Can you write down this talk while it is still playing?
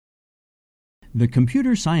The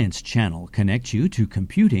Computer Science Channel connects you to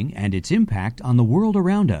computing and its impact on the world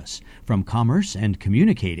around us, from commerce and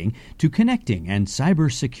communicating to connecting and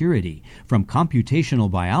cybersecurity, from computational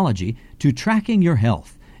biology to tracking your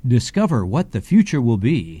health. Discover what the future will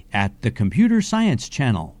be at the Computer Science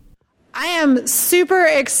Channel. I am super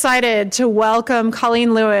excited to welcome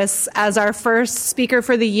Colleen Lewis as our first speaker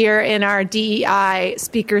for the year in our DEI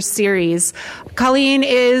speaker series. Colleen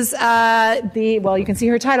is you can see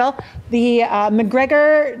her title, the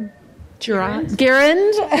McGregor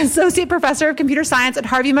Garand Associate Professor of Computer Science at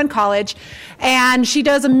Harvey Mudd College, and she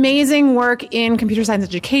does amazing work in computer science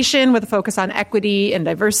education with a focus on equity and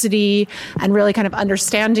diversity and really kind of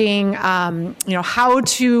understanding, how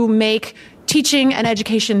to make teaching and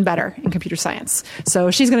education better in computer science.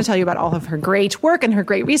 So she's going to tell you about all of her great work and her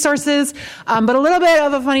great resources, but a little bit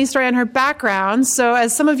of a funny story on her background. So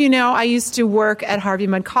as some of you know, I used to work at Harvey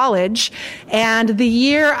Mudd College, and the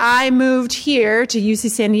year I moved here to UC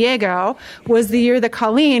San Diego was the year that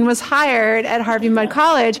Colleen was hired at Harvey Mudd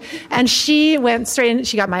College, and she went straight in.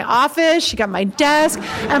 She got my office, she got my desk,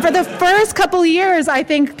 and for the first couple of years, I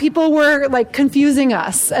think people were like confusing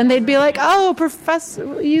us, and they'd be like, "Oh,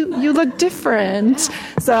 Professor, you look different."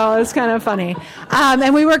 So it's kind of funny.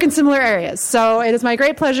 And we work in similar areas. So it is my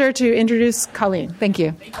great pleasure to introduce Colleen. Thank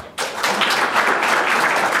you.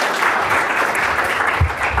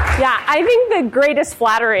 Yeah, I think the greatest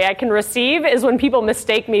flattery I can receive is when people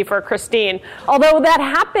mistake me for Christine. Although that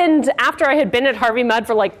happened after I had been at Harvey Mudd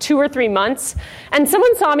for like 2 or 3 months. And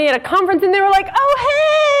someone saw me at a conference and they were like,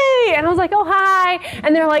 "Oh, hey!" And I was like, "Oh, hi."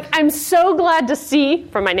 And they're like, "I'm so glad to see,"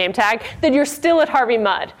 from my name tag, "that you're still at Harvey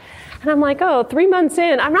Mudd." And I'm like, 3 months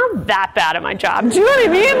in, I'm not that bad at my job. Do you know what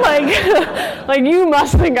I mean? Like you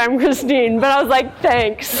must think I'm Christine. But I was like,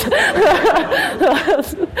 thanks.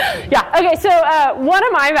 Yeah, okay, so what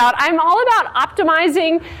am I about? I'm all about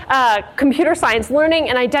optimizing computer science learning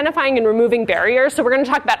and identifying and removing barriers. So we're going to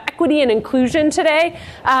talk about equity and inclusion today.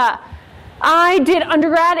 I did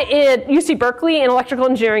undergrad at UC Berkeley in electrical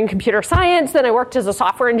engineering and computer science. Then I worked as a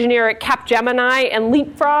software engineer at Capgemini and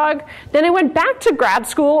Leapfrog. Then I went back to grad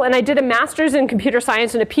school and I did a master's in computer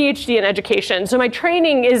science and a PhD in education. So my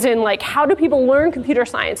training is in how do people learn computer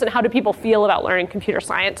science and how do people feel about learning computer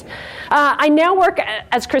science. I now work,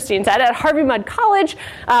 as Christine said, at Harvey Mudd College,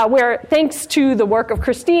 where thanks to the work of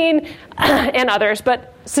Christine and others,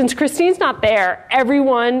 but since Christine's not there,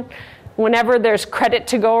 whenever there's credit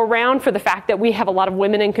to go around for the fact that we have a lot of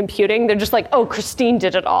women in computing, they're just like, "Oh, Christine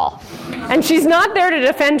did it all." And she's not there to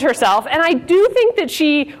defend herself. And I do think that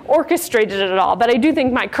she orchestrated it all, but I do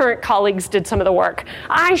think my current colleagues did some of the work.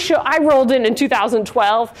 I rolled in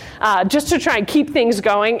 2012 just to try and keep things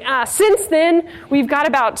going. Since then, we've got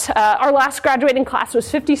about, our last graduating class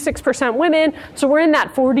was 56% women, so we're in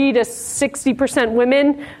that 40 to 60%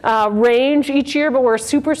 women range each year, but we're a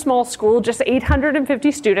super small school, just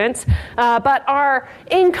 850 students. But our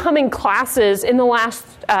incoming classes in the last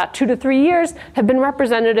 2 to 3 years have been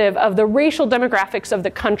representative of the racial demographics of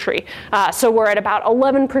the country. So we're at about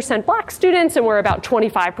 11% black students, and we're about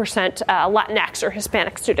 25% Latinx or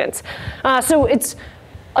Hispanic students. So it's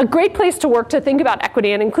a great place to work to think about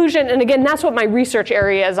equity and inclusion. And again, that's what my research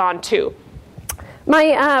area is on too.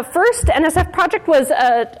 My first NSF project was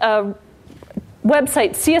a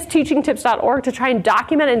website, csteachingtips.org, to try and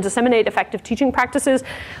document and disseminate effective teaching practices.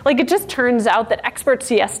 It just turns out that expert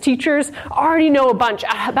CS teachers already know a bunch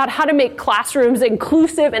about how to make classrooms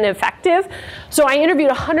inclusive and effective. So I interviewed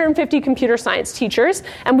 150 computer science teachers,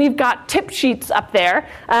 and we've got tip sheets up there,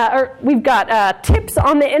 or we've got tips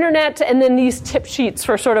on the internet, and then these tip sheets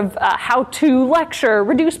for sort of how to lecture,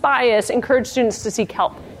 reduce bias, encourage students to seek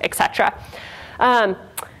help, etc.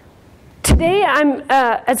 Today,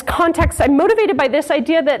 as context, I'm motivated by this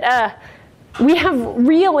idea that we have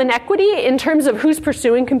real inequity in terms of who's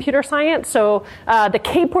pursuing computer science. So the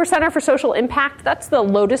Kapor Center for Social Impact, that's the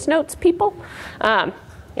Lotus Notes people.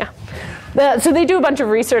 So they do a bunch of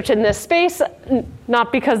research in this space,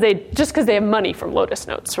 not because just because they have money from Lotus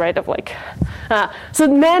Notes, right? So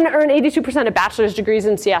men earn 82% of bachelor's degrees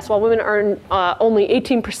in CS, while women earn only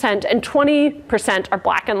 18%, and 20% are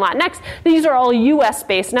black and Latinx. These are all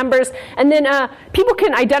US-based numbers. And then people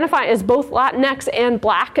can identify as both Latinx and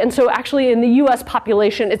black. And so actually in the US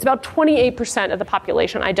population, it's about 28% of the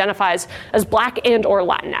population identifies as black and or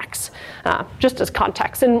Latinx, just as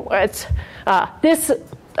context. And it's this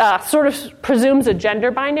sort of presumes a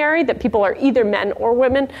gender binary, that people are either men or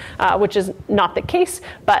women, which is not the case.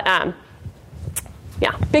 But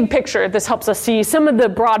big picture, this helps us see some of the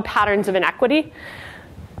broad patterns of inequity.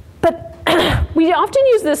 But we often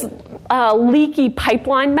use this leaky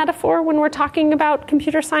pipeline metaphor when we're talking about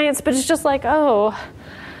computer science, but it's just like,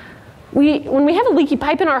 when we have a leaky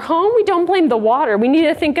pipe in our home, we don't blame the water. We need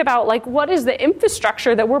to think about like what is the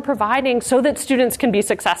infrastructure that we're providing so that students can be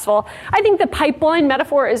successful. I think the pipeline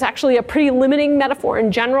metaphor is actually a pretty limiting metaphor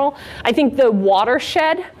in general. I think the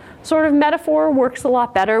watershed sort of metaphor works a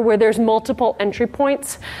lot better where there's multiple entry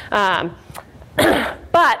points.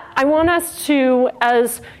 But I want us to,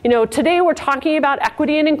 as you know, today we're talking about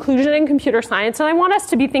equity and inclusion in computer science, and I want us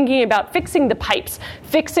to be thinking about fixing the pipes,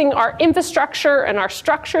 fixing our infrastructure and our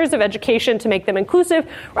structures of education to make them inclusive,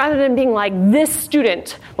 rather than being like, this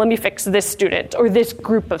student, let me fix this student, or this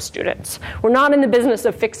group of students. We're not in the business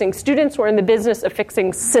of fixing students, we're in the business of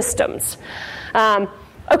fixing systems.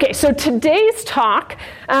 Okay, so today's talk,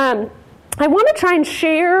 I want to try and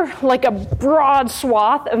share like a broad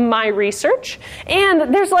swath of my research,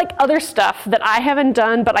 and there's like other stuff that I haven't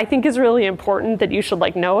done but I think is really important that you should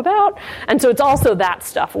like know about, and so it's also that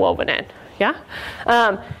stuff woven in, yeah?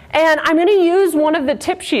 And I'm going to use one of the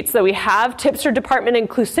tip sheets that we have, Tips for Department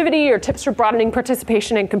Inclusivity or Tips for Broadening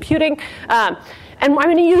Participation in Computing. And I'm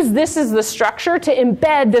going to use this as the structure to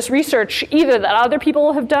embed this research either that other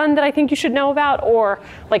people have done that I think you should know about or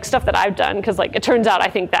like stuff that I've done, because like it turns out I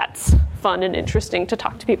think that's fun and interesting to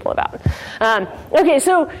talk to people about. Okay,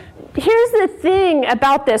 so here's the thing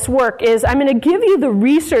about this work is I'm going to give you the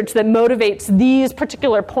research that motivates these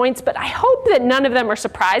particular points, but I hope that none of them are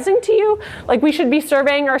surprising to you. Like we should be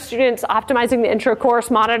surveying our students, optimizing the intro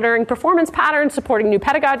course, monitoring performance patterns, supporting new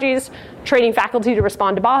pedagogies, training faculty to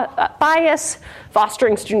respond to bias,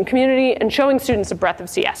 fostering student community, and showing students a breadth of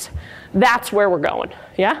CS. That's where we're going,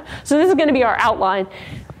 yeah? So this is going to be our outline.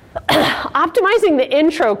 Optimizing the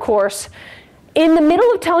intro course. In the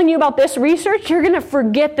middle of telling you about this research, you're going to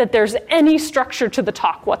forget that there's any structure to the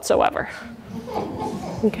talk whatsoever.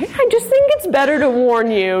 Okay, I just think it's better to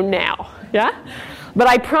warn you now, yeah? But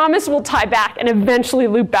I promise we'll tie back and eventually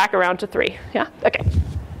loop back around to 3, yeah? Okay.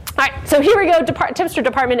 All right, so here we go, Tips for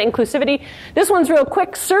Department Inclusivity. This one's real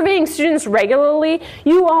quick, surveying students regularly.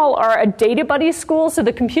 You all are a Data Buddy school, so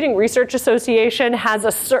the Computing Research Association has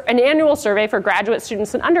an annual survey for graduate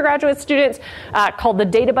students and undergraduate students called the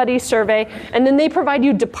Data Buddy Survey, and then they provide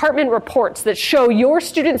you department reports that show your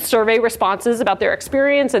students' survey responses about their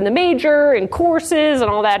experience in the major, in courses,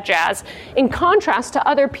 and all that jazz, in contrast to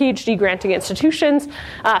other PhD granting institutions.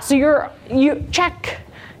 So you check,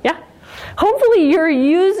 yeah? Hopefully you're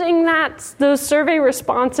using those survey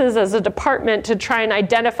responses as a department to try and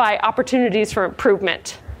identify opportunities for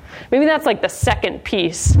improvement. Maybe that's like the second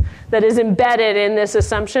piece that is embedded in this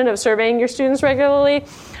assumption of surveying your students regularly.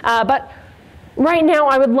 But right now,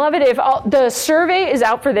 I would love it if the survey is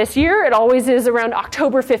out for this year. It always is around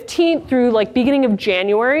October 15th through like beginning of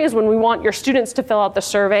January is when we want your students to fill out the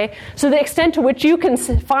survey. So the extent to which you can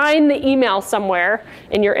find the email somewhere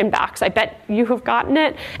in your inbox, I bet you have gotten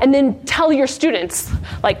it, and then tell your students,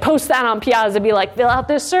 like post that on Piazza, be like, fill out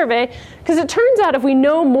this survey. Because it turns out if we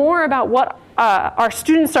know more about what our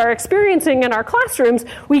students are experiencing in our classrooms,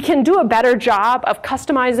 we can do a better job of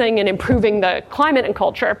customizing and improving the climate and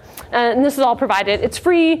culture. And this is all provided. It's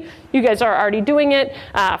free. You guys are already doing it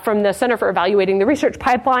from the Center for Evaluating the Research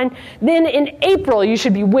Pipeline. Then in April, you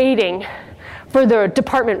should be waiting for the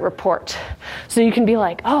department report. So you can be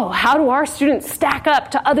like, oh, how do our students stack up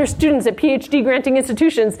to other students at PhD granting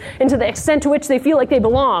institutions and to the extent to which they feel like they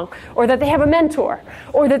belong, or that they have a mentor,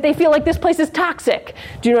 or that they feel like this place is toxic.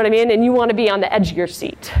 Do you know what I mean? And you want to be on the edge of your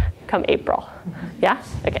seat come April. Yeah?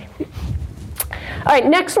 Okay. All right,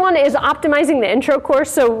 next one is optimizing the intro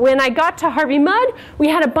course. So when I got to Harvey Mudd, we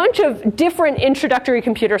had a bunch of different introductory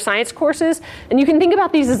computer science courses, and you can think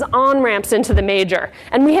about these as on-ramps into the major.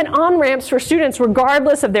 And we had on-ramps for students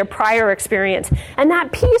regardless of their prior experience. And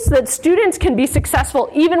that piece that students can be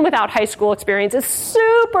successful even without high school experience is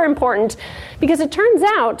super important, because it turns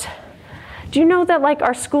out, do you know that like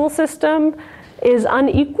our school system is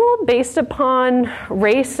unequal based upon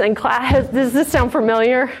race and class? Does this sound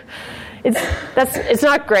familiar? It's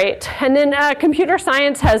not great. And then computer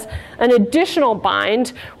science has an additional bind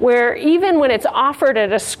where even when it's offered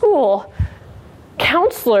at a school,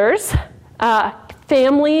 counselors,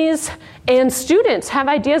 families, and students have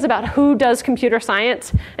ideas about who does computer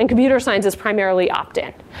science, and computer science is primarily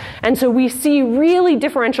opt-in. And so we see really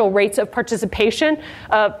differential rates of participation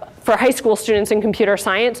for high school students in computer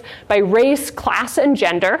science by race, class, and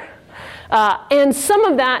gender. And some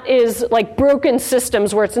of that is like broken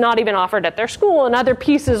systems where it's not even offered at their school, and other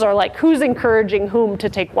pieces are like who's encouraging whom to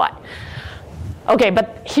take what. Okay,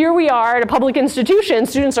 but here we are at a public institution,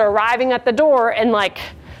 students are arriving at the door, and like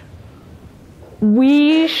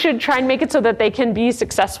we should try and make it so that they can be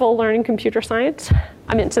successful learning computer science.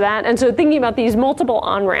 I'm into that. And so thinking about these multiple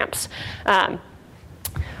on-ramps.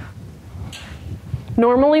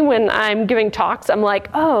 Normally when I'm giving talks, I'm like,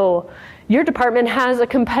 oh, your department has a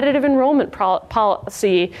competitive enrollment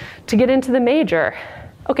policy to get into the major.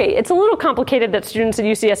 Okay, it's a little complicated that students at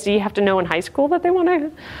UCSD have to know in high school that they want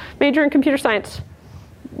to major in computer science.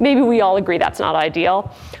 Maybe we all agree that's not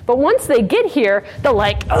ideal. But once they get here, they're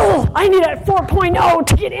like, oh, I need a 4.0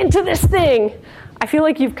 to get into this thing. I feel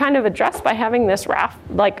like you've kind of addressed by having this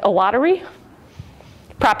like a lottery.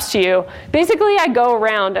 Props to you. Basically, I go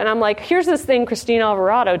around and I'm like, here's this thing Christine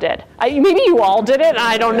Alvarado did. Maybe you all did it,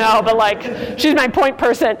 I don't know, but like, she's my point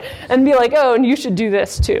person. And be like, oh, and you should do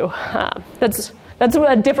this too. That's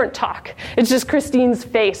a different talk. It's just Christine's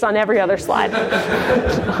face on every other slide.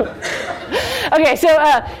 Okay,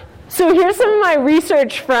 so here's some of my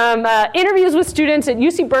research from interviews with students at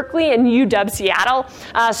UC Berkeley and UW Seattle.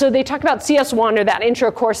 So they talk about CS1, or that intro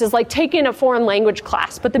course, is like taking a foreign language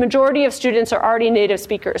class, but the majority of students are already native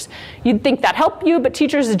speakers. You'd think that helped you, but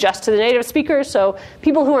teachers adjust to the native speakers, so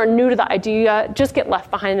people who are new to the idea just get left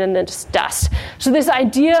behind in the dust. So this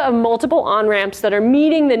idea of multiple on-ramps that are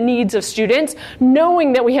meeting the needs of students,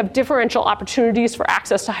 knowing that we have differential opportunities for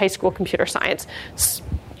access to high school computer science, it's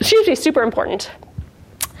usually super important.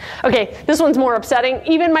 Okay, this one's more upsetting.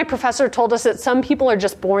 Even my professor told us that some people are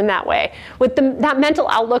just born that way, with that mental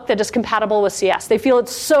outlook that is compatible with CS. They feel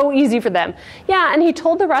it's so easy for them. Yeah, and he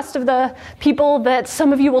told the rest of the people that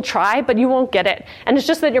some of you will try, but you won't get it. And it's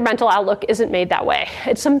just that your mental outlook isn't made that way.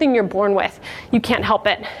 It's something you're born with. You can't help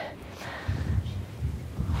it.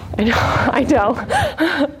 I know.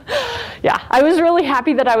 Yeah, I was really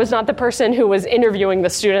happy that I was not the person who was interviewing the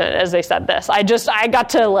student as they said this. I got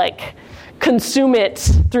to like consume it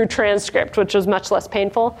through transcript, which was much less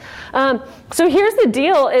painful. So here's the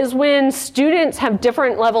deal, is when students have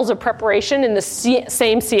different levels of preparation in the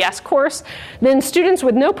same CS course, then students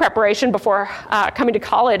with no preparation before coming to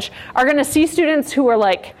college are going to see students who are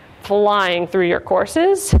like flying through your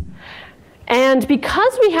courses. And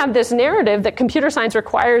because we have this narrative that computer science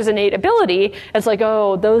requires innate ability, it's like,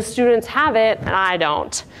 oh, those students have it and I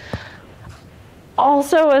don't.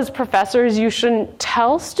 Also, as professors, you shouldn't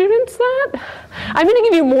tell students that. I'm going to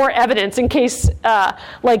give you more evidence in case,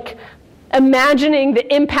 like, imagining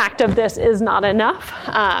the impact of this is not enough.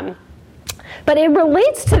 But it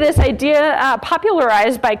relates to this idea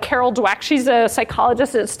popularized by Carol Dweck. She's a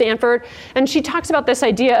psychologist at Stanford, and she talks about this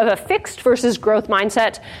idea of a fixed versus growth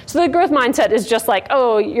mindset. So the growth mindset is just like,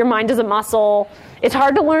 oh, your mind is a muscle. It's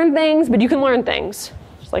hard to learn things, but you can learn things.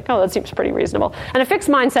 Like, oh, that seems pretty reasonable. And a fixed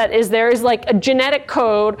mindset is there is like a genetic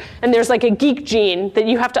code, and there's like a geek gene that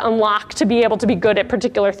you have to unlock to be able to be good at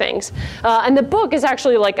particular things. And the book is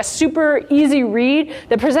actually like a super easy read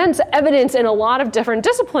that presents evidence in a lot of different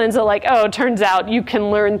disciplines that like, oh, it turns out you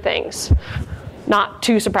can learn things. Not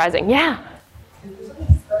too surprising. Yeah? Is there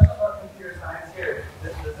something special about computer science here?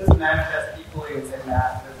 Does this manifest equally in, say,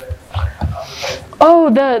 math, physics, and other places? Oh,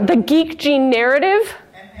 the geek gene narrative?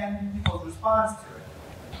 And people's response to it.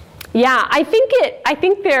 Yeah, I think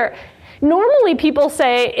normally people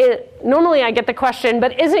say, normally I get the question,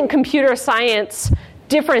 but isn't computer science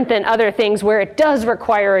different than other things where it does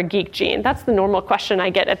require a geek gene? That's the normal question I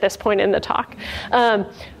get at this point in the talk.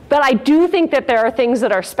 But I do think that there are things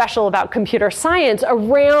that are special about computer science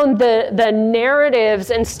around the narratives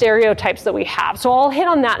and stereotypes that we have. So I'll hit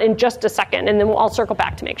on that in just a second, and then I'll circle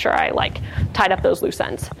back to make sure I tied up those loose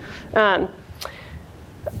ends.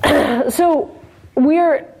 So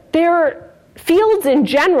their fields in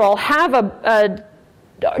general have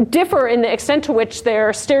differ in the extent to which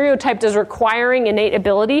they're stereotyped as requiring innate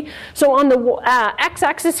ability. So on the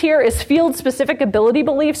x-axis here is field-specific ability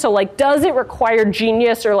belief. So like, does it require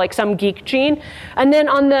genius or like some geek gene? And then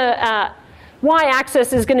on the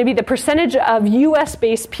y-axis is going to be the percentage of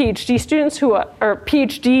US-based PhD students who are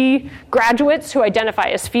PhD graduates who identify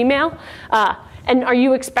as female. And are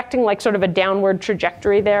you expecting like sort of a downward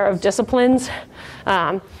trajectory there of disciplines?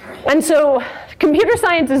 And so computer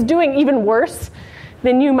science is doing even worse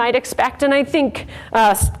than you might expect. And I think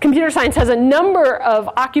computer science has a number of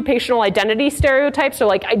occupational identity stereotypes, or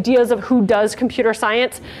like ideas of who does computer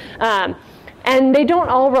science. And they don't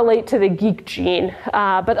all relate to the geek gene.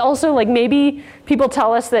 But also like maybe people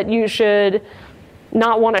tell us that you should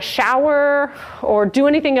not want to shower or do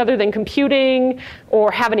anything other than computing or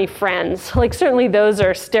have any friends. Like certainly those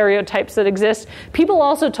are stereotypes that exist. People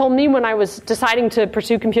also told me when I was deciding to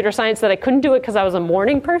pursue computer science that I couldn't do it because I was a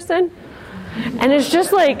morning person. And it's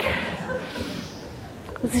just like,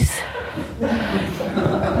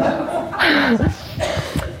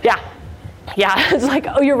 yeah, it's like,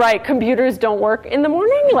 oh, you're right, computers don't work in the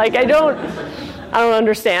morning? Like I don't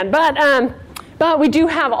understand. But we do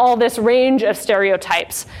have all this range of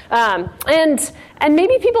stereotypes. And And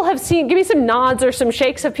maybe people have seen, give me some nods or some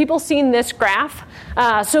shakes, have people seen this graph?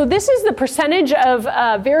 So this is the percentage of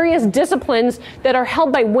various disciplines that are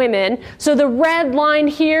held by women. So the red line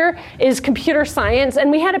here is computer science,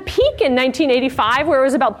 and we had a peak in 1985 where it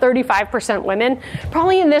was about 35% women.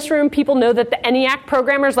 Probably in this room, people know that the ENIAC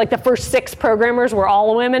programmers, like the first 6 programmers, were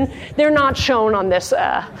all women. They're not shown on this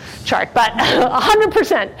chart, but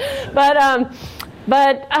 100%.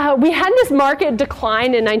 But we had this market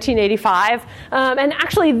decline in 1985. And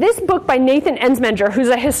actually, this book by Nathan Ensmenger, who's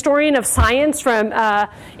a historian of science from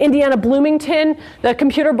Indiana Bloomington, The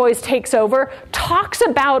Computer Boys Takes Over, talks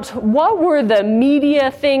about what were the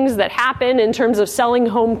media things that happened in terms of selling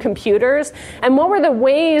home computers, and what were the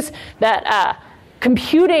ways that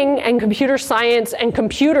computing and computer science and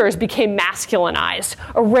computers became masculinized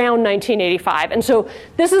around 1985. And so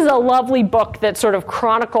this is a lovely book that sort of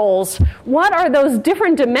chronicles what are those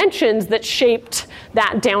different dimensions that shaped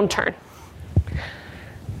that downturn.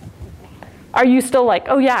 Are you still like,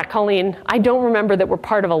 oh yeah, Colleen, I don't remember that we're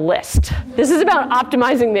part of a list. This is about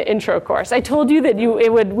optimizing the intro course. I told you that we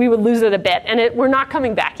would lose it a bit, and we're not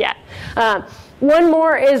coming back yet. One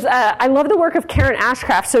more is, I love the work of Karen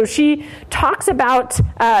Ashcraft. So she talks about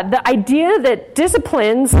the idea that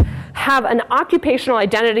disciplines have an occupational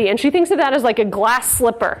identity, and she thinks of that as like a glass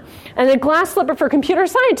slipper. And a glass slipper for computer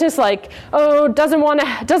scientists, like, oh, doesn't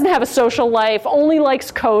have a social life, only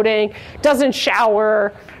likes coding, doesn't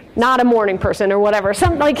shower, not a morning person or whatever.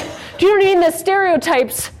 Something like, do you know what I mean? The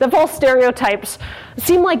stereotypes, the false stereotypes,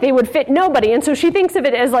 seem like they would fit nobody. And so she thinks of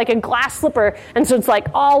it as like a glass slipper. And so it's like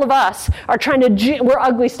all of us are trying to, we're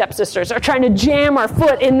ugly stepsisters, are trying to jam our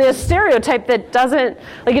foot in this stereotype that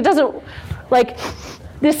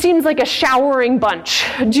this seems like a showering bunch.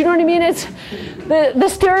 Do you know what I mean? It's the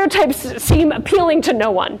stereotypes seem appealing to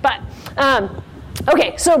no one. But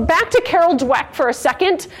okay, so back to Carol Dweck for a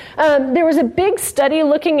second. There was a big study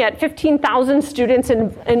looking at 15,000 students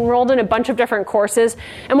enrolled in a bunch of different courses.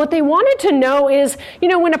 And what they wanted to know is,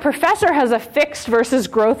 when a professor has a fixed versus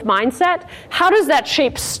growth mindset, how does that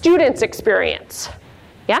shape students' experience?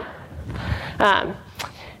 Yeah? Your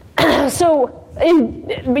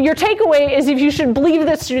takeaway is if you should believe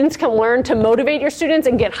that students can learn to motivate your students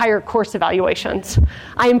and get higher course evaluations.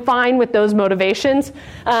 I am fine with those motivations.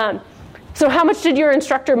 So how much did your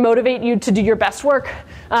instructor motivate you to do your best work?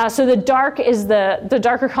 So the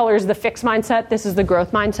darker color is the fixed mindset. This is the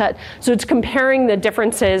growth mindset. So it's comparing the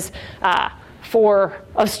differences of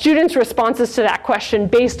students' responses to that question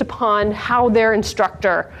based upon how their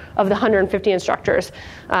instructor, of the 150 instructors,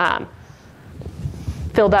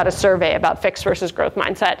 filled out a survey about fixed versus growth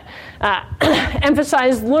mindset.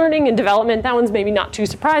 Emphasized learning and development. That one's maybe not too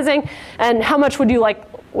surprising. And how much would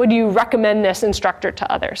you recommend this instructor to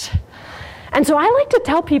others? And so I like to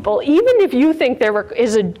tell people, even if you think there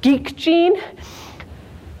is a geek gene,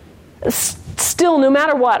 still, no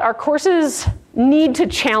matter what, our courses need to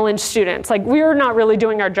challenge students. Like, we're not really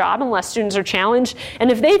doing our job unless students are challenged.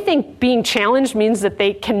 And if they think being challenged means that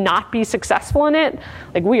they cannot be successful in it,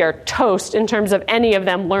 like, we are toast in terms of any of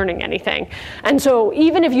them learning anything. And so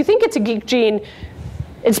even if you think it's a geek gene,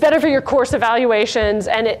 it's better for your course evaluations,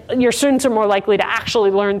 and your students are more likely to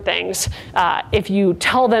actually learn things if you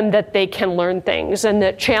tell them that they can learn things and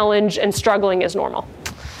that challenge and struggling is normal.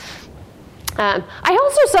 I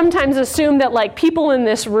also sometimes assume that people in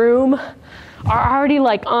this room are already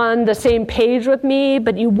on the same page with me,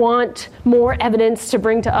 but you want more evidence to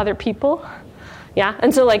bring to other people. Yeah,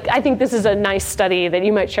 and so I think this is a nice study that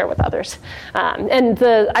you might share with others.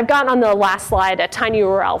 I've got on the last slide a tiny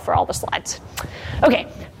URL for all the slides. Okay,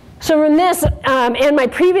 so from this and my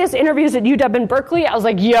previous interviews at UW and Berkeley, I was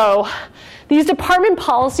like, yo, these department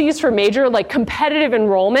policies for major competitive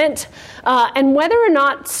enrollment and whether or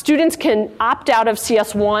not students can opt out of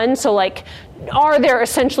CS1, so are there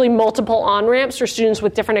essentially multiple on-ramps for students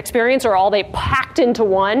with different experience, or are they packed into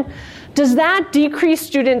one? Does that decrease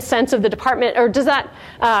students' sense of the department, or does that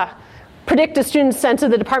predict a student's sense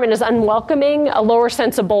of the department as unwelcoming, a lower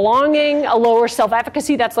sense of belonging, a lower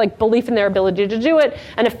self-efficacy, that's belief in their ability to do it,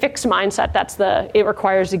 and a fixed mindset, it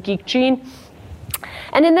requires a geek gene?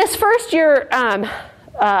 And in this first year,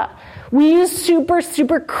 we use super,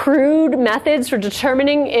 super crude methods for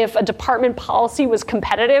determining if a department policy was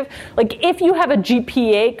competitive. If you have a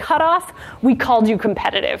GPA cutoff, we called you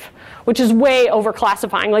competitive, which is way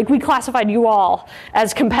overclassifying. We classified you all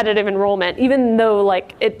as competitive enrollment, even though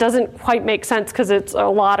it doesn't quite make sense because it's a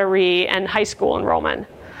lottery and high school enrollment.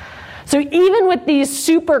 So even with these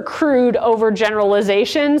super crude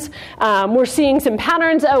overgeneralizations, we're seeing some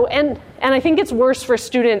patterns. Oh, and I think it's worse for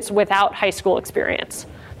students without high school experience.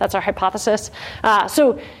 That's our hypothesis.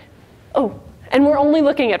 And we're only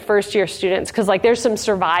looking at first-year students because there's some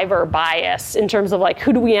survivor bias in terms of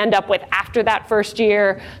who do we end up with after that first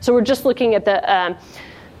year. So we're just looking at the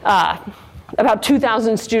about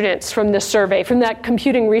 2,000 students from this survey, from that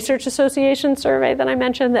Computing Research Association survey that I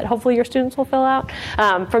mentioned that hopefully your students will fill out,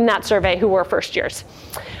 from that survey who were first years.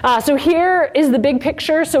 So here is the big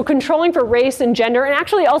picture. So controlling for race and gender, and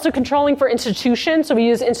actually also controlling for institution. So we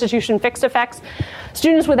use institution fixed effects.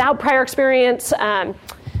 Students without prior experience,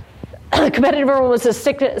 competitive enrollment was a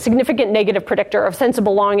significant negative predictor of sense of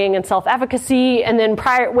belonging and self-efficacy. And then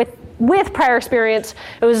with prior experience,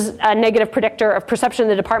 it was a negative predictor of perception of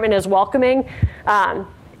the department as welcoming. I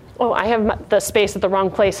have the space at the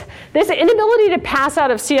wrong place. This inability to pass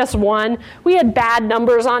out of CS1, we had bad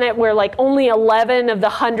numbers on it where only 11 of the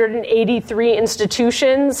 183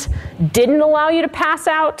 institutions didn't allow you to pass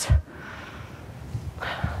out.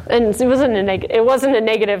 And it wasn't it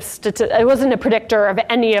wasn't a predictor of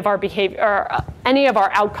any of our behavior or any of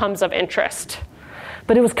our outcomes of interest.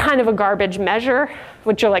 But it was kind of a garbage measure,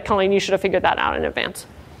 which you're Colleen, you should have figured that out in advance.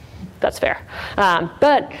 That's fair.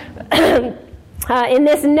 But in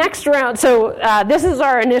this next round, so this is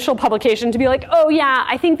our initial publication to be oh yeah,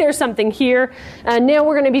 I think there's something here. Now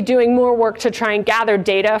we're going to be doing more work to try and gather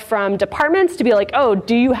data from departments to be oh,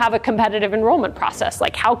 do you have a competitive enrollment process?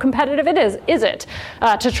 How competitive is it?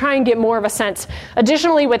 To try and get more of a sense.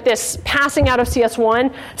 Additionally, with this passing out of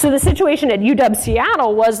CS1, so the situation at UW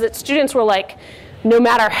Seattle was that students were no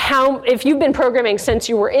matter if you've been programming since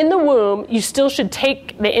you were in the womb, you still should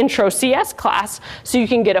take the intro CS class so you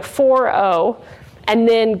can get a 4.0 and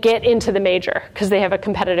then get into the major because they have a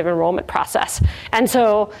competitive enrollment process. And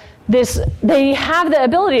so they have the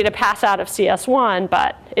ability to pass out of CS1,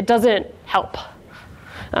 but it doesn't help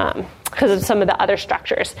because of some of the other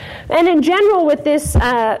structures. And in general with this,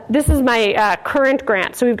 this is my current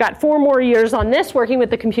grant. So we've got 4 more years on this working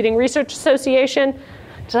with the Computing Research Association.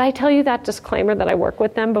 Did I tell you that disclaimer that I work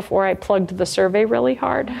with them before I plugged the survey really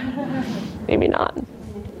hard? Maybe not.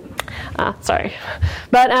 Sorry.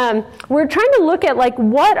 But we're trying to look at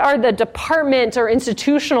what are the department or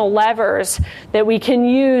institutional levers that we can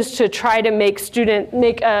use to try to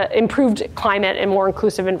make improved climate and more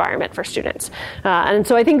inclusive environment for students. And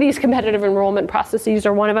so I think these competitive enrollment processes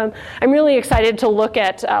are one of them. I'm really excited to look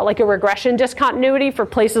at a regression discontinuity for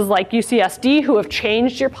places like UCSD who have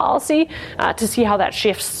changed your policy to see how that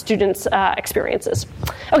shifts students' experiences.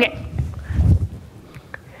 Okay.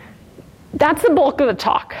 That's the bulk of the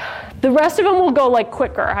talk. The rest of them will go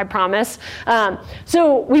quicker, I promise.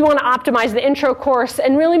 So we want to optimize the intro course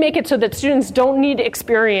and really make it so that students don't need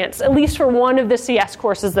experience, at least for one of the CS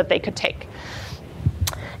courses that they could take.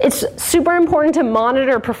 It's super important to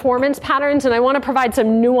monitor performance patterns, and I want to provide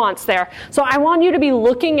some nuance there. So I want you to be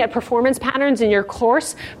looking at performance patterns in your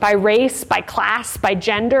course by race, by class, by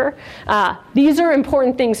gender. These are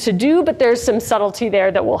important things to do, but there's some subtlety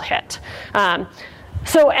there that we'll hit.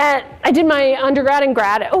 So I did my undergrad and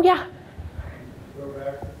grad. Oh, yeah. Go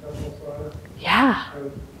back a couple slides. Yeah.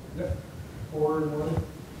 Forward one.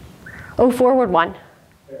 Oh, forward one.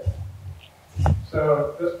 Okay.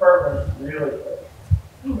 So this part went really quick.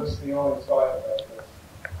 This is the only slide about this.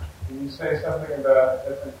 Can you say something about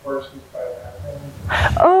different courses by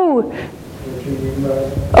mapping? Oh. What you mean by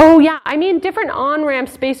that? Oh, yeah. I mean different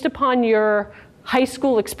on-ramps based upon your high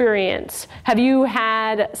school experience. Have you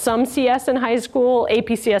had some CS in high school,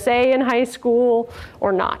 APCSA in high school,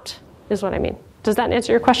 or not, is what I mean. Does that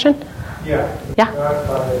answer your question? Yeah. Yeah. Not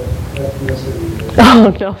by ethnicity. Oh,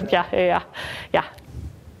 no. Yeah.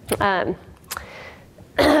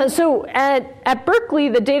 So at Berkeley,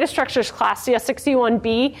 the data structures class,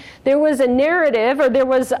 CS61B, there was a narrative, or there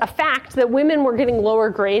was a fact that women were getting lower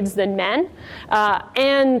grades than men.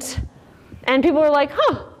 And people were like,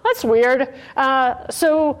 that's weird.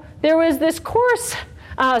 So there was this course,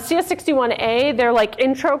 CS61A, their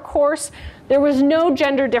intro course. There was no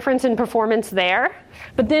gender difference in performance there.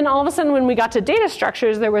 But then all of a sudden when we got to data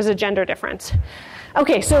structures, there was a gender difference.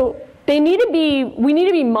 Okay, so we need to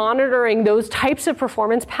be monitoring those types of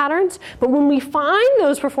performance patterns. But when we find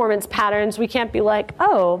those performance patterns, we can't be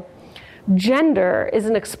gender is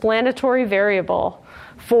an explanatory variable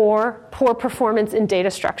for poor performance in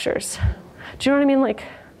data structures. Do you know what I mean?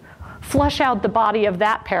 Flush out the body of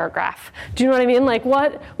that paragraph. Do you know what I mean?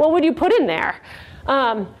 What would you put in there?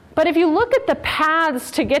 But if you look at the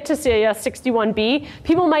paths to get to CS61B,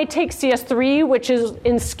 people might take CS3, which is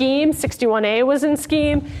in Scheme. 61A was in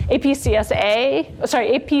Scheme. APCSA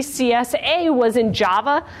was in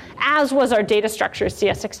Java, as was our data structure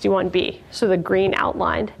CS61B, so the green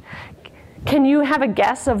outlined. Can you have a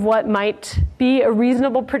guess of what might be a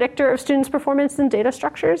reasonable predictor of students' performance in data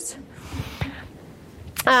structures?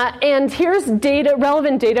 And here's data,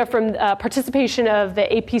 relevant data from participation of the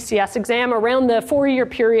APCS exam around the 4-year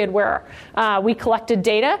period where we collected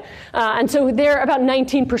data. And so there, about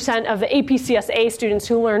 19% of the APCS-A students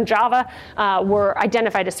who learned Java were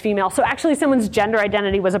identified as female. So actually someone's gender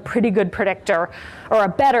identity was a pretty good predictor, or a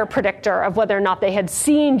better predictor, of whether or not they had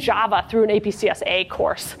seen Java through an APCS-A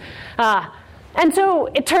course. And so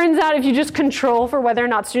it turns out if you just control for whether or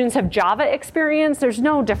not students have Java experience, there's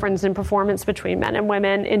no difference in performance between men and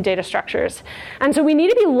women in data structures. And so we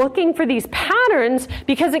need to be looking for these patterns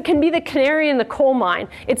because it can be the canary in the coal mine.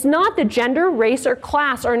 It's not that gender, race, or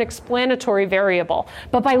class are an explanatory variable.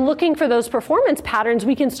 But by looking for those performance patterns,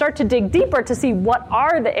 we can start to dig deeper to see what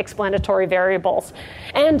are the explanatory variables.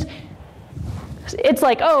 And it's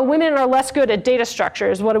like, oh, women are less good at data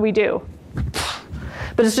structures. What do we do?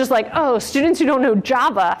 But it's just like, oh, students who don't know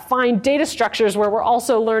Java find data structures where we're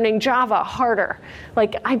also learning Java harder.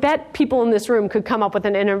 Like, I bet people in this room could come up with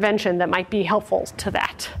an intervention that might be helpful to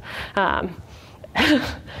that.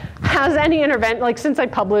 Has any intervention, like since I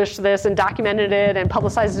published this and documented it and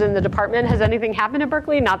publicized it in the department, has anything happened at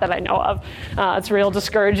Berkeley? Not that I know of. It's real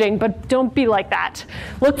discouraging, but don't be like that.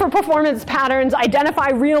 Look for performance patterns, identify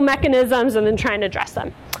real mechanisms, and then try and address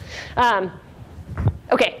them.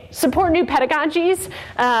 Okay, support new pedagogies.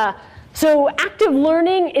 So active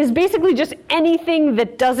learning is basically just anything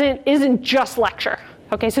that isn't just lecture.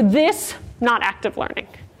 Okay, so this, not active learning.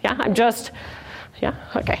 Yeah,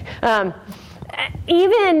 okay.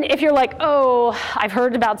 Even if you're like, oh, I've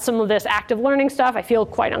heard about some of this active learning stuff, I feel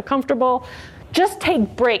quite uncomfortable, just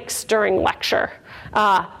take breaks during lecture.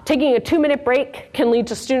 Taking a 2-minute break can lead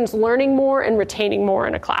to students learning more and retaining more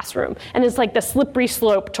in a classroom. And it's like the slippery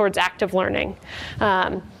slope towards active learning.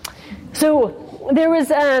 So there was,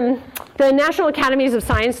 the National Academies of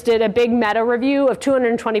Science did a big meta review of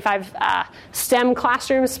 225 STEM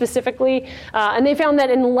classrooms specifically. And they found that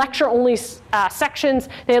in lecture-only sections,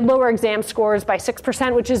 they had lower exam scores by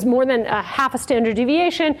 6%, which is more than half a standard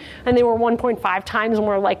deviation. And they were 1.5 times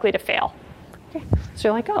more likely to fail. Okay. So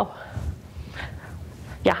you're like, oh.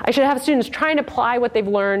 Yeah, I should have students try and apply what they've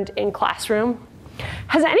learned in classroom.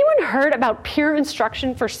 Has anyone heard about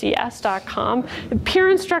peerinstructionforcs.com?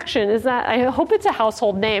 Peer instruction, I hope it's a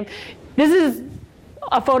household name. This is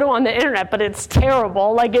a photo on the internet, but it's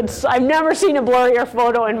terrible. I've never seen a blurrier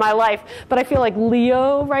photo in my life. But I feel like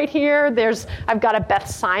Leo right here. I've got a Beth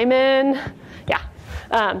Simon. Yeah.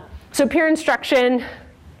 So peer instruction.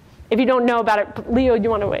 If you don't know about it, Leo, you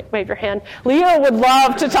want to wave your hand? Leo would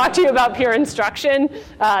love to talk to you about peer instruction.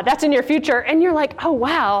 That's in your future. And you're like, oh,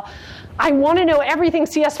 wow, I want to know everything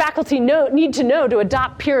CS faculty need to know to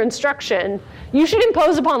adopt peer instruction. You should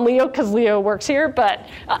impose upon Leo, because Leo works here, but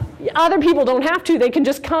other people don't have to. They can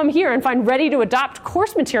just come here and find ready-to-adopt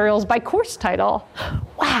course materials by course title.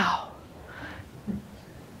 Wow.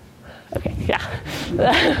 Okay, yeah.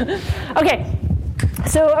 Okay,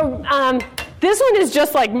 so this one is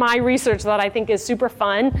just like my research that I think is super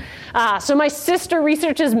fun. So my sister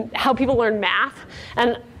researches how people learn math.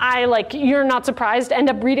 And I, you're not surprised, end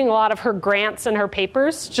up reading a lot of her grants and her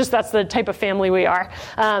papers. Just that's the type of family we are.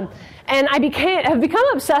 And I have become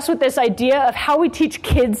obsessed with this idea of how we teach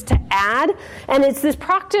kids to add. And it's this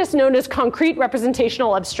practice known as concrete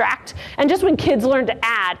representational abstract. And just when kids learn to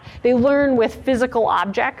add, they learn with physical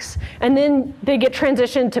objects. And then they get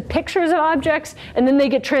transitioned to pictures of objects. And then they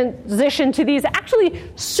get transitioned to these actually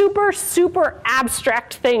super, super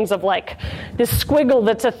abstract things of this squiggle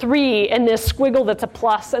that's a 3, and this squiggle that's a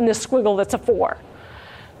plus, and this squiggle that's a 4.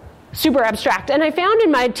 Super abstract. And I found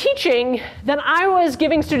in my teaching that I was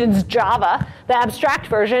giving students Java, the abstract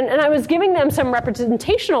version, and I was giving them some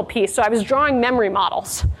representational piece, so I was drawing memory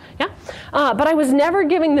models. Yeah? But I was never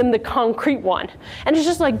giving them the concrete one. And it's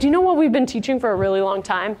just do you know what we've been teaching for a really long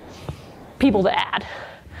time? People to add.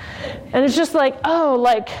 And it's just I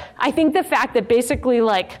think the fact that basically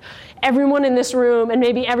everyone in this room and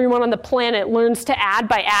maybe everyone on the planet learns to add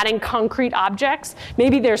by adding concrete objects,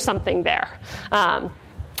 maybe there's something there.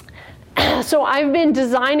 So I've been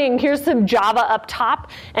designing, here's some Java up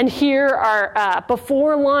top, and here are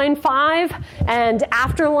before line 5 and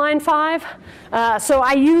after line 5. So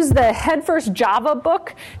I use the Head First Java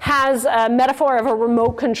book, has a metaphor of a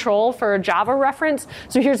remote control for a Java reference.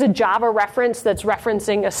 So here's a Java reference that's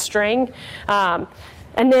referencing a string. And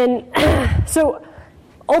then, so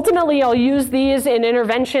ultimately, I'll use these in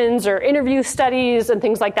interventions or interview studies and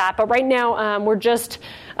things like that. But right now, we're just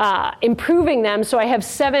improving them. So I have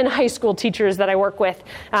 7 high school teachers that I work with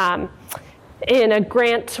in a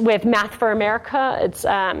grant with Math for America. It's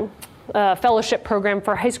a fellowship program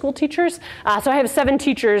for high school teachers. So I have 7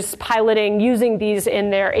 teachers piloting using these in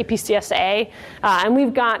their APCS-A. And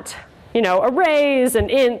we've got arrays and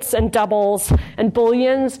ints and doubles and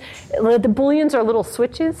booleans. The booleans are little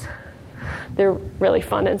switches. They're really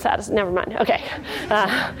fun and satisfying. Never mind. Okay.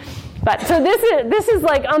 But so this is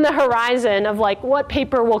like on the horizon of like what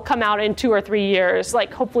paper will come out in 2 or 3 years,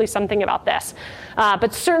 like hopefully something about this.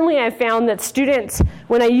 But certainly I've found that students,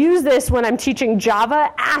 when I use this when I'm teaching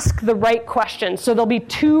Java, ask the right questions. So there'll be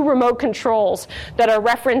 2 remote controls that are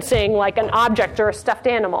referencing like an object or a stuffed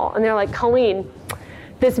animal. And they're like, Colleen,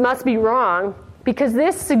 this must be wrong because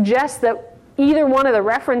this suggests that either one of the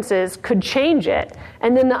references could change it,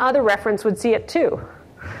 and then the other reference would see it too.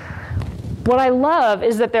 What I love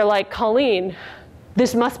is that they're like, Colleen,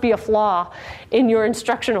 this must be a flaw in your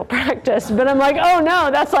instructional practice. But I'm like, oh no,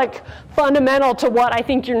 that's like fundamental to what I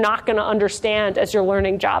think you're not going to understand as you're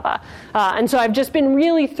learning Java. And so I've just been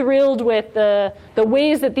really thrilled with the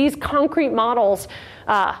ways that these concrete models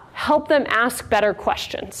help them ask better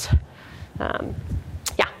questions.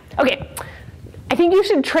 Okay. I think you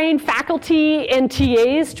should train faculty and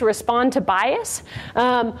TAs to respond to bias.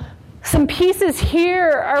 Some pieces here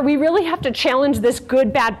are we really have to challenge this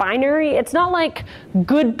good-bad binary. It's not like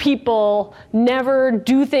good people never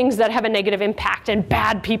do things that have a negative impact and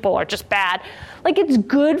bad people are just bad. Like it's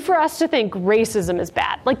good for us to think racism is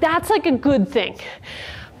bad. Like that's like a good thing.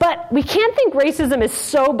 But we can't think racism is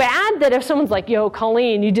so bad that if someone's like, yo,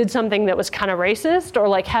 Colleen, you did something that was kind of racist or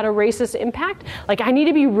like had a racist impact, like I need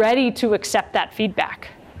to be ready to accept that feedback.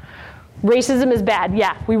 Racism is bad.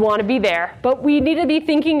 Yeah, we want to be there. But we need to be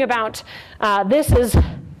thinking about this as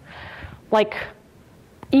like,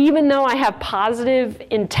 even though I have positive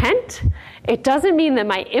intent, it doesn't mean that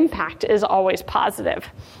my impact is always positive.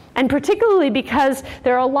 And particularly because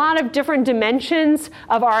there are a lot of different dimensions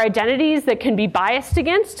of our identities that can be biased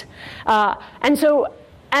against. And so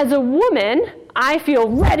as a woman, I feel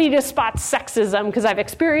ready to spot sexism because I've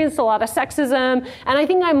experienced a lot of sexism, and I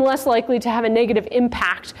think I'm less likely to have a negative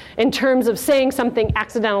impact in terms of saying something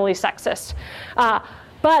accidentally sexist.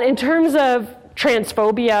 But in terms of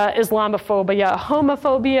transphobia, Islamophobia,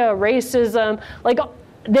 homophobia, racism, like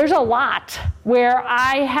there's a lot where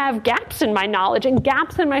I have gaps in my knowledge and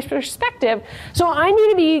gaps in my perspective. So I need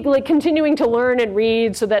to be like continuing to learn and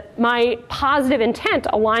read so that my positive intent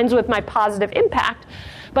aligns with my positive impact.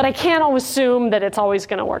 But I can't always assume that it's always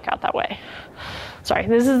going to work out that way. Sorry,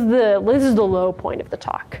 this is the low point of the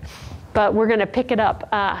talk. But we're going to pick it up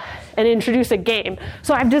and introduce a game.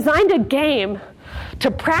 So I've designed a game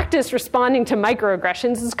to practice responding to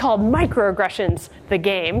microaggressions. It's called Microaggressions, the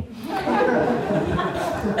game.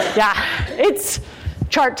 Yeah, it's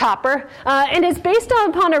chart topper. And it's based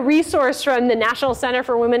upon a resource from the National Center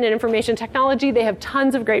for Women in Information Technology. They have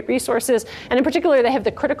tons of great resources. And in particular, they have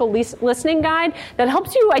the Critical Listening Guide that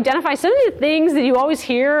helps you identify some of the things that you always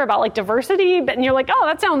hear about like diversity, and you're like, oh,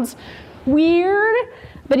 that sounds weird,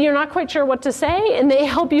 but you're not quite sure what to say. And they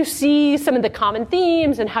help you see some of the common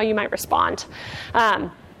themes and how you might respond.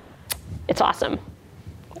 It's awesome.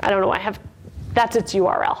 I don't know why I have... That's its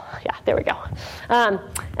URL. Yeah, there we go.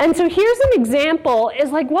 And so here's an example, is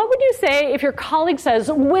like, what would you say if your colleague says,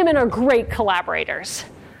 women are great collaborators?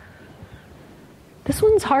 This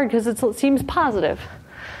one's hard because it seems positive.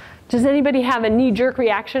 Does anybody have a knee-jerk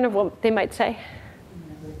reaction of what they might say?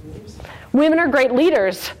 Women are great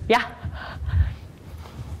leaders. Yeah.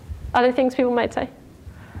 Other things people might say?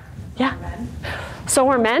 Yeah. So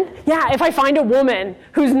are men? Yeah, if I find a woman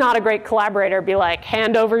who's not a great collaborator, be like,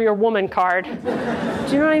 hand over your woman card. Do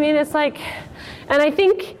you know what I mean? It's like, and I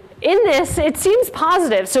think in this, it seems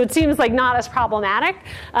positive, so it seems like not as problematic.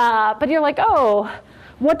 But you're like, oh,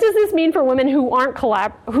 what does this mean for women who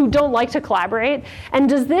who don't like to collaborate? And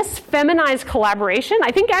does this feminize collaboration?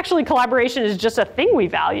 I think actually collaboration is just a thing we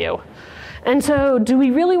value. And so do we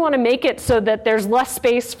really want to make it so that there's less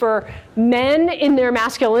space for men in their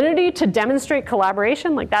masculinity to demonstrate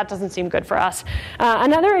collaboration? Like that doesn't seem good for us.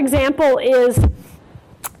 Another example is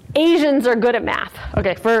Asians are good at math.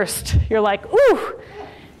 Okay, first, you're like, ooh,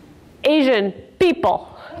 Asian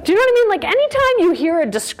people. Do you know what I mean? Like anytime you hear a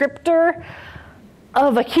descriptor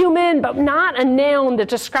of a human, but not a noun that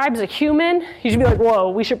describes a human, you should be like, whoa,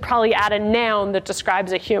 we should probably add a noun that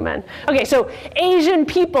describes a human. Okay, so Asian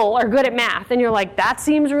people are good at math. And you're like, that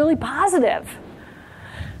seems really positive.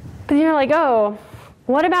 But you're like, oh,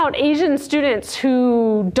 what about Asian students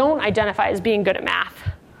who don't identify as being good at math?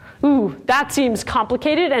 Ooh, that seems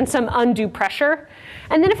complicated and some undue pressure.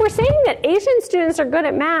 And then if we're saying that Asian students are good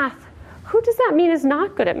at math, who does that mean is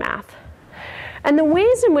not good at math? And the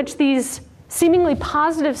ways in which these seemingly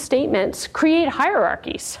positive statements create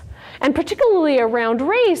hierarchies. And particularly around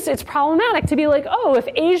race, it's problematic to be like, oh, if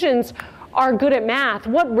Asians are good at math,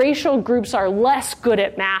 what racial groups are less good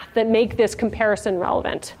at math that make this comparison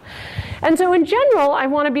relevant. And so in general, I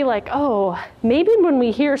want to be like, oh, maybe when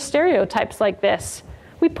we hear stereotypes like this,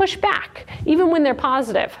 we push back, even when they're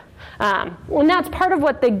positive. And that's part of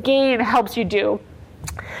what the game helps you do.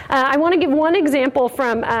 I want to give one example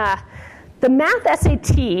from the math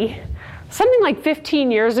SAT. Something like 15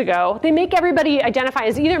 years ago, they make everybody identify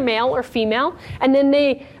as either male or female, and then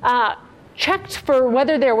they checked for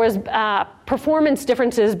whether there was performance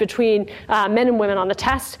differences between men and women on the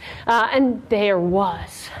test, and there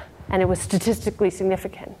was, and it was statistically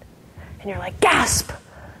significant. And you're like, gasp!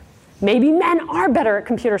 Maybe men are better at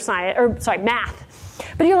computer science, or math.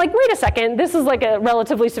 But you're like, wait a second, this is like a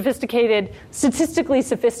relatively sophisticated, statistically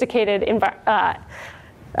sophisticated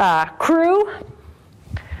crew.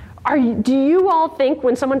 Do you all think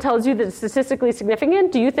when someone tells you that it's statistically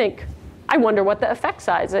significant, do you think, I wonder what the effect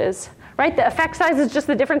size is? Right? The effect size is just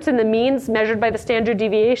the difference in the means measured by the standard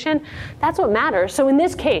deviation. That's what matters. So in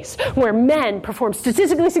this case, where men perform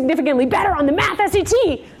statistically significantly better on the math SAT,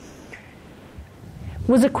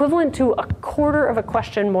 was equivalent to a quarter of a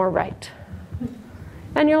question more right.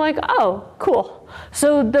 And you're like, oh, cool.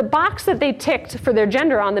 So the box that they ticked for their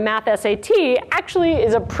gender on the math SAT actually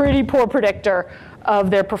is a pretty poor predictor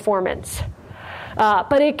of their performance.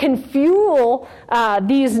 But it can fuel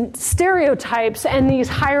these stereotypes and these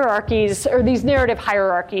hierarchies, or these narrative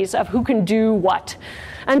hierarchies of who can do what.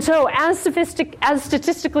 And so as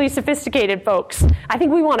statistically sophisticated folks, I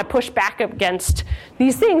think we want to push back against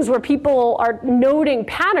these things where people are noting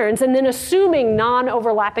patterns and then assuming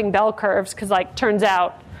non-overlapping bell curves, because turns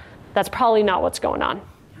out that's probably not what's going on.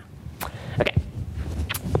 Okay.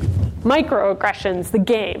 Microaggressions, the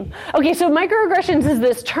game. Okay, so microaggressions is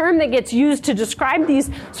this term that gets used to describe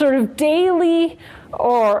these sort of daily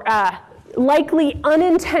or likely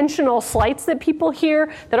unintentional slights that people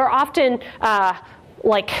hear that are often have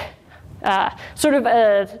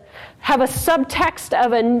a subtext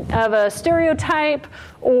of a stereotype,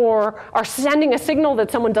 or are sending a signal that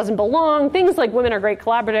someone doesn't belong. Things like women are great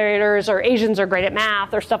collaborators, or Asians are great at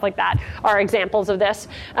math, or stuff like that are examples of this.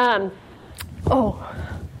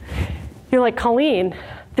 You're like, Colleen,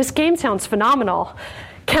 this game sounds phenomenal.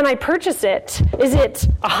 Can I purchase it? Is it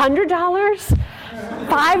 $100?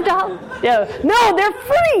 $5? Yeah. No, they're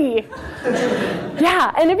free.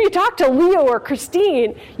 Yeah, and if you talk to Leo or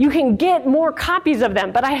Christine, you can get more copies of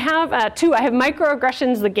them. But I have two. I have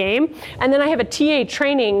Microaggressions, the game, and then I have a TA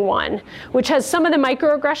training one, which has some of the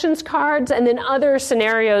microaggressions cards and then other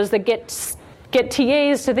scenarios that get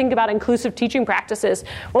TAs to think about inclusive teaching practices.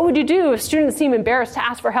 What would you do if students seem embarrassed to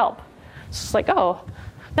ask for help? It's just like, oh,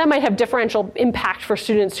 that might have differential impact for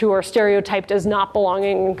students who are stereotyped as not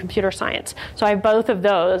belonging in computer science. So I have both of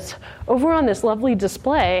those. Over on this lovely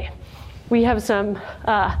display, we have some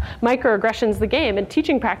Microaggressions, the game, and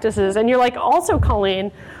teaching practices. And you're like, also,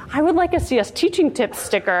 Colleen, I would like a CS teaching tips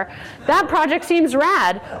sticker. That project seems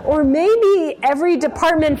rad. Or maybe every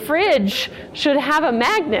department fridge should have a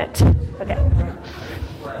magnet. Okay.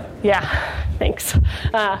 Yeah, thanks.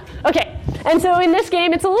 Okay, and so in this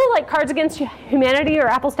game, it's a little like Cards Against Humanity or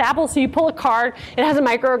Apples to Apples. So you pull a card, it has a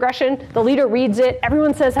microaggression, the leader reads it,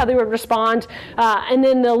 everyone says how they would respond, and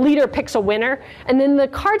then the leader picks a winner, and then the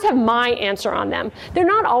cards have my answer on them. They're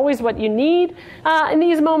not always what you need in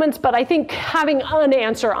these moments, but I think having an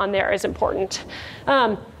answer on there is important.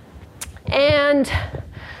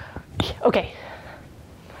 Okay.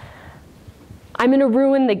 I'm going to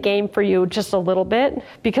ruin the game for you just a little bit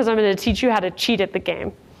because I'm going to teach you how to cheat at the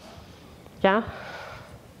game. Yeah?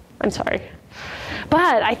 I'm sorry.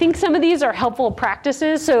 But I think some of these are helpful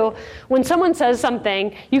practices. So when someone says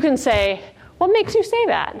something, you can say, what makes you say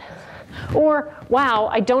that? Or, wow,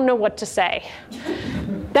 I don't know what to say.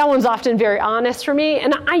 That one's often very honest for me.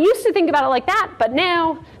 And I used to think about it like that, but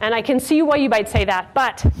now, and I can see why you might say that.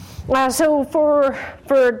 But so for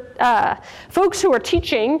folks who are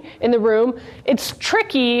teaching in the room, it's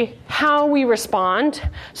tricky how we respond.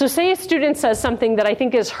 So say a student says something that I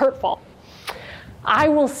think is hurtful. I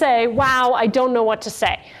will say, wow, I don't know what to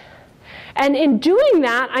say. And in doing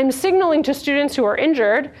that, I'm signaling to students who are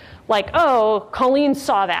injured, like, oh, Colleen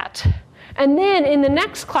saw that. And then in the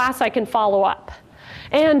next class, I can follow up.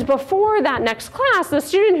 And before that next class, the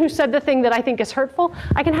student who said the thing that I think is hurtful,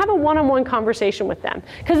 I can have a one-on-one conversation with them.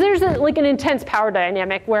 Because there's an intense power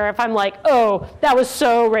dynamic where if I'm like, oh, that was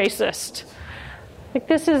so racist,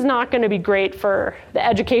 this is not going to be great for the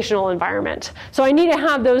educational environment. So I need to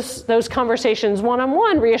have those conversations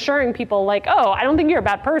one-on-one, reassuring people like, oh, I don't think you're a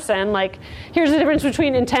bad person. Here's the difference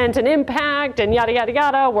between intent and impact and yada, yada,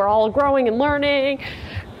 yada. We're all growing and learning.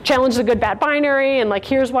 challenge the good-bad binary, and like,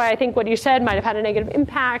 here's why I think what you said might have had a negative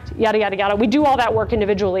impact, yada, yada, yada. We do all that work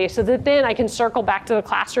individually so that then I can circle back to the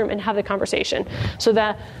classroom and have the conversation. So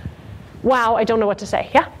that, wow, I don't know what to say.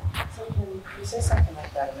 Yeah? So when you say something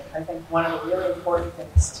like that, I think one of the really important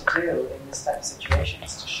things to do in this type of situation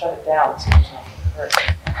is to shut it down so there's nothing hurt.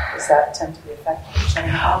 Does that tend to be effective?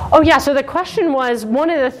 Oh yeah, so the question was, one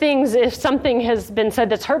of the things, if something has been said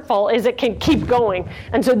that's hurtful, is it can keep going.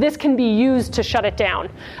 And so this can be used to shut it down.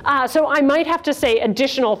 So I might have to say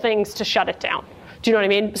additional things to shut it down. Do you know what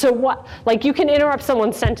I mean? So what, like, you can interrupt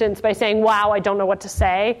someone's sentence by saying, wow, I don't know what to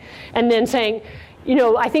say, and then saying, you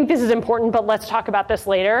know, I think this is important, but let's talk about this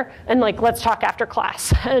later, and like, let's talk after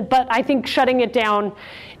class. But I think shutting it down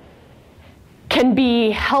can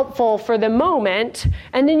be helpful for the moment,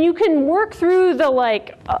 and then you can work through the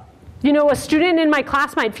like, you know, a student in my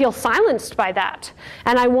class might feel silenced by that,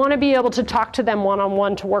 and I want to be able to talk to them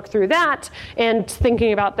one-on-one to work through that and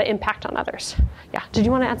thinking about the impact on others. Yeah, did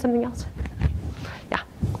you want to add something else?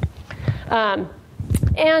 Yeah.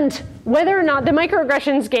 And whether or not the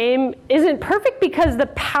microaggressions game isn't perfect because the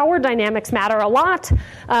power dynamics matter a lot.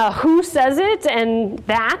 Who says it and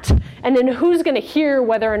that, and then who's going to hear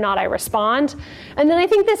whether or not I respond. And then I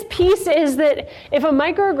think this piece is that if a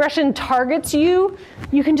microaggression targets you,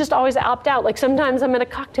 you can just always opt out. Like sometimes I'm at a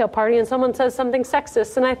cocktail party and someone says something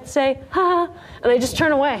sexist and I say, ha, and I just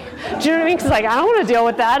turn away. Do you know what I mean? Because like, I don't want to deal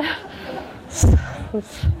with that.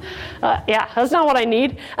 Yeah, that's not what I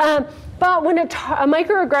need. But when a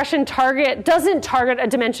microaggression target doesn't target a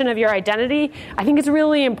dimension of your identity, I think it's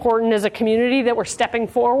really important as a community that we're stepping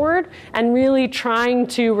forward and really trying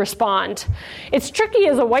to respond. It's tricky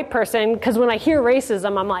as a white person because when I hear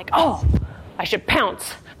racism, I'm like, oh, I should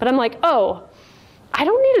pounce. But I'm like, oh, I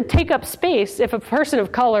don't need to take up space if a person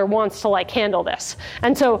of color wants to like handle this.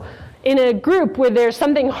 And so in a group where there's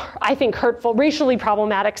something I think hurtful, racially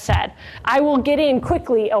problematic said, I will get in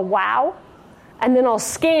quickly a wow, and then I'll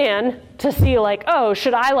scan to see like, oh,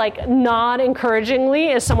 should I like nod encouragingly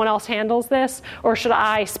as someone else handles this, or should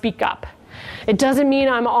I speak up? It doesn't mean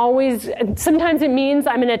I'm always, sometimes it means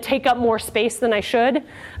I'm going to take up more space than I should.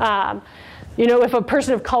 You know, if a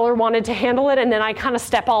person of color wanted to handle it and then I kind of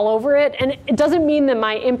step all over it, and it doesn't mean that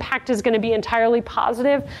my impact is going to be entirely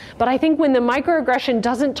positive, but I think when the microaggression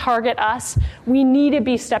doesn't target us, we need to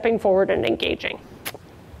be stepping forward and engaging.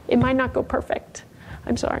 It might not go perfect.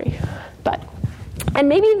 I'm sorry, but. And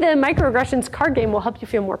maybe the microaggressions card game will help you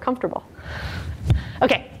feel more comfortable.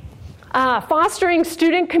 Okay, fostering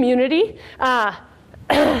student community.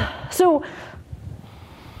 So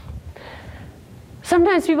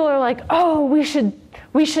sometimes people are like, oh, we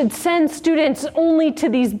should send students only to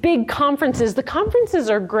these big conferences. The conferences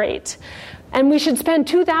are great. And we should spend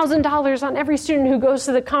 $2,000 on every student who goes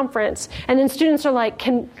to the conference. And then students are like,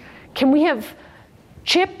 can we have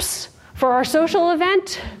chips for our social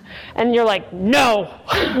event? And you're like, no.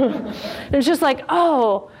 And it's just like,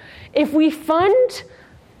 oh, if we fund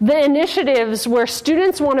the initiatives where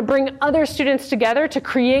students want to bring other students together to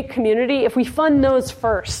create community, if we fund those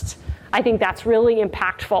first, I think that's really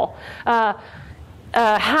impactful.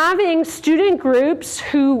 Having student groups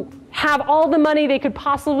who have all the money they could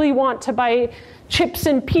possibly want to buy chips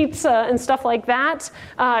and pizza and stuff like that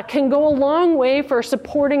can go a long way for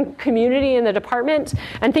supporting community in the department,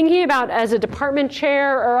 and thinking about, as a department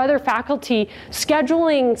chair or other faculty,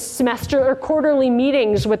 scheduling semester or quarterly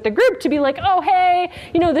meetings with the group to be like, oh, hey,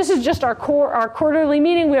 you know, this is just our quarterly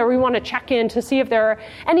meeting where we want to check in to see if there are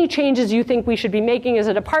any changes you think we should be making as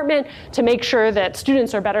a department to make sure that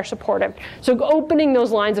students are better supported. So opening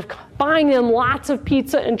those lines of buying them lots of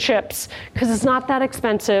pizza and chips because it's not that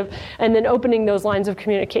expensive, and then opening those lines of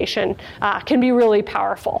communication can be really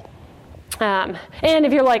powerful. And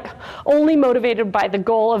if you're like only motivated by the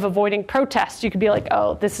goal of avoiding protests, you could be like,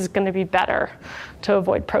 oh, this is going to be better to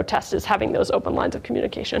avoid protests, is having those open lines of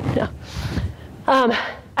communication. Yeah.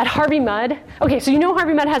 At Harvey Mudd, okay, so you know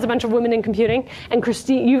Harvey Mudd has a bunch of women in computing, and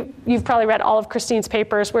Christine, you've probably read all of Christine's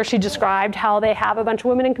papers where she described how they have a bunch of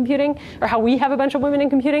women in computing, or how we have a bunch of women in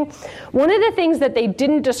computing. One of the things that they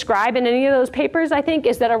didn't describe in any of those papers, I think,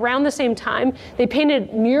 is that around the same time, they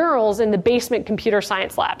painted murals in the basement computer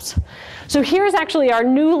science labs. So here's actually our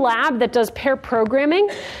new lab that does pair programming,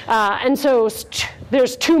 and so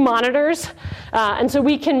there's 2 monitors, and so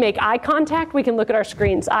we can make eye contact, we can look at our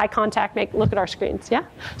screens, eye contact, look at our screens, yeah?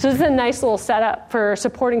 So this is a nice little setup for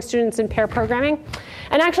supporting students in pair programming.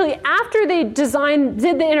 And actually, after they did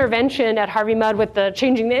the intervention at Harvey Mudd with the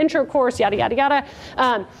changing the intro course, yada, yada,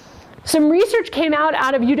 yada, Some research came out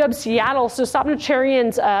of UW Seattle. So Sapna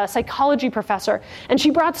Cherian's a psychology professor, and she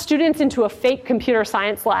brought students into a fake computer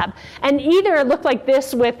science lab. And either it looked like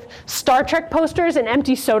this with Star Trek posters and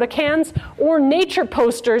empty soda cans, or nature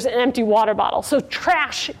posters and empty water bottles. So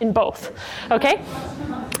trash in both, okay?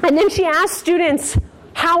 And then she asked students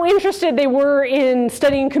how interested they were in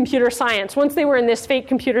studying computer science once they were in this fake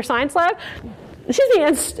computer science lab.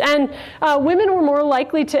 And women were more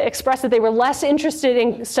likely to express that they were less interested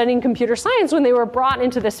in studying computer science when they were brought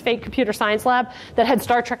into this fake computer science lab that had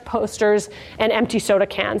Star Trek posters and empty soda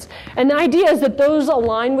cans. And the idea is that those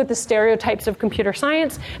align with the stereotypes of computer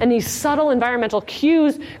science, and these subtle environmental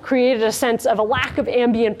cues created a sense of a lack of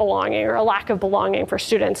ambient belonging, or a lack of belonging for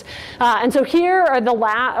students. And so here are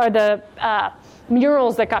the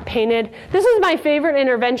murals that got painted. This is my favorite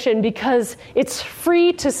intervention because it's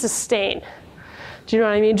free to sustain. Do you know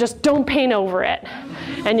what I mean? Just don't paint over it,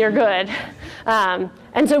 and you're good.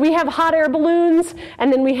 And so we have hot air balloons,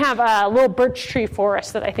 and then we have a little birch tree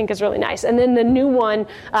forest that I think is really nice. And then the new one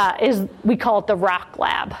is, we call it the Rock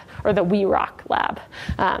Lab, or the We Rock Lab.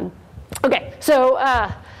 Okay, so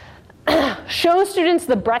show students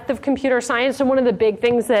the breadth of computer science. And one of the big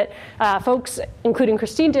things that folks, including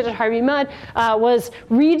Christine, did at Harvey Mudd was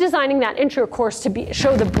redesigning that intro course to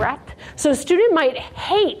show the breadth. So a student might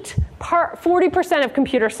hate 40% of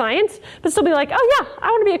computer science, but still be like, oh yeah, I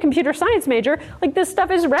want to be a computer science major. Like, this stuff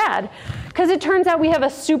is rad. Because it turns out we have a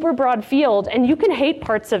super broad field, and you can hate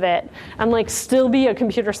parts of it and like still be a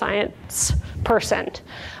computer science person.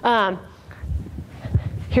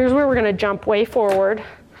 Here's where we're going to jump way forward.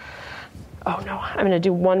 Oh no, I'm going to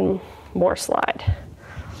do one more slide.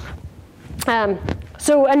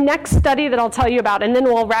 So a next study that I'll tell you about, and then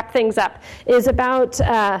we'll wrap things up, is about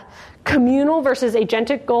communal versus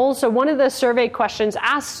agentic goals. So one of the survey questions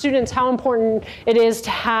asked students how important it is to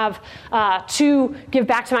have, to give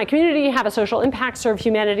back to my community, have a social impact, serve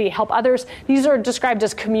humanity, help others. These are described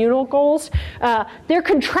as communal goals. They're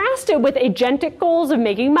contrasted with agentic goals of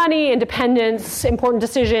making money, independence, important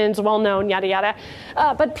decisions, well-known, yada, yada.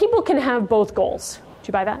 But people can have both goals. Do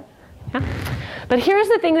you buy that? Yeah? But here's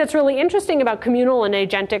the thing that's really interesting about communal and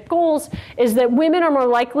agentic goals is that women are more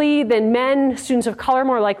likely than men, students of color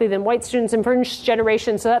more likely than white students in first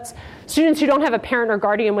generation. So that's students who don't have a parent or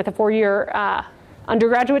guardian with a 4-year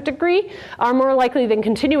undergraduate degree are more likely than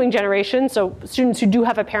continuing generation. So students who do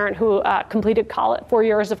have a parent who completed 4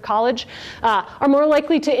 years of college are more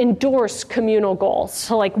likely to endorse communal goals.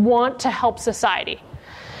 So like want to help society.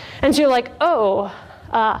 And so you're like, oh,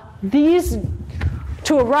 these,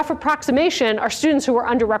 to a rough approximation, are students who are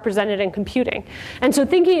underrepresented in computing. And so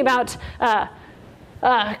thinking about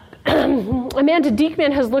Amanda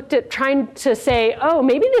Diekman has looked at trying to say, oh,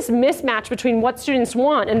 maybe this mismatch between what students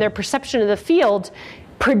want and their perception of the field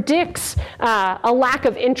predicts a lack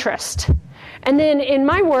of interest. And then in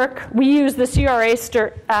my work, we use the CRA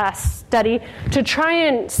study to try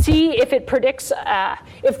and see if it predicts,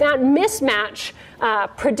 if that mismatch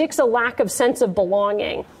predicts a lack of sense of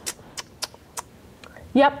belonging.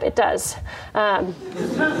 Yep, it does.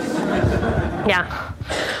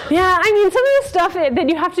 Yeah, I mean, some of the stuff that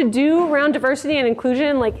you have to do around diversity and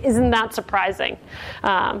inclusion, like, isn't that surprising?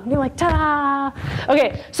 You're like, ta-da!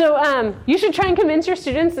 Okay, so you should try and convince your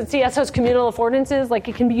students that CS has communal affordances, like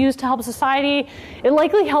it can be used to help society. It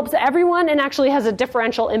likely helps everyone and actually has a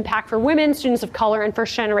differential impact for women, students of color, and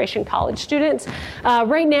first-generation college students.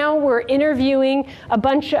 Right now, we're interviewing a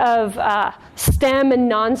bunch of STEM and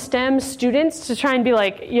non-STEM students to try and be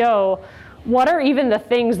like, yo, what are even the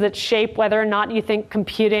things that shape whether or not you think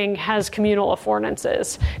computing has communal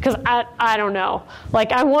affordances? Because I don't know.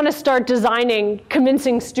 Like, I want to start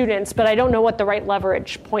convincing students, but I don't know what the right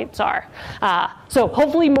leverage points are. So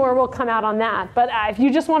hopefully more will come out on that. But if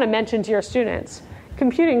you just want to mention to your students,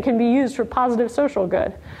 computing can be used for positive social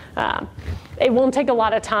good. It won't take a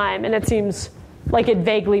lot of time, and it seems like it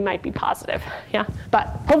vaguely might be positive, yeah? But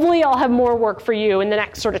hopefully I'll have more work for you in the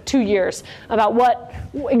next sort of 2 years about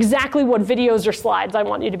exactly what videos or slides I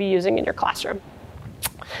want you to be using in your classroom.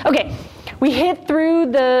 Okay, we hit through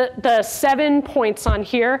the 7 points on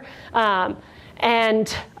here,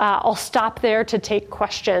 and I'll stop there to take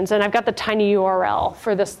questions. And I've got the tiny URL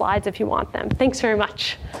for the slides if you want them. Thanks very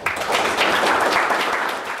much.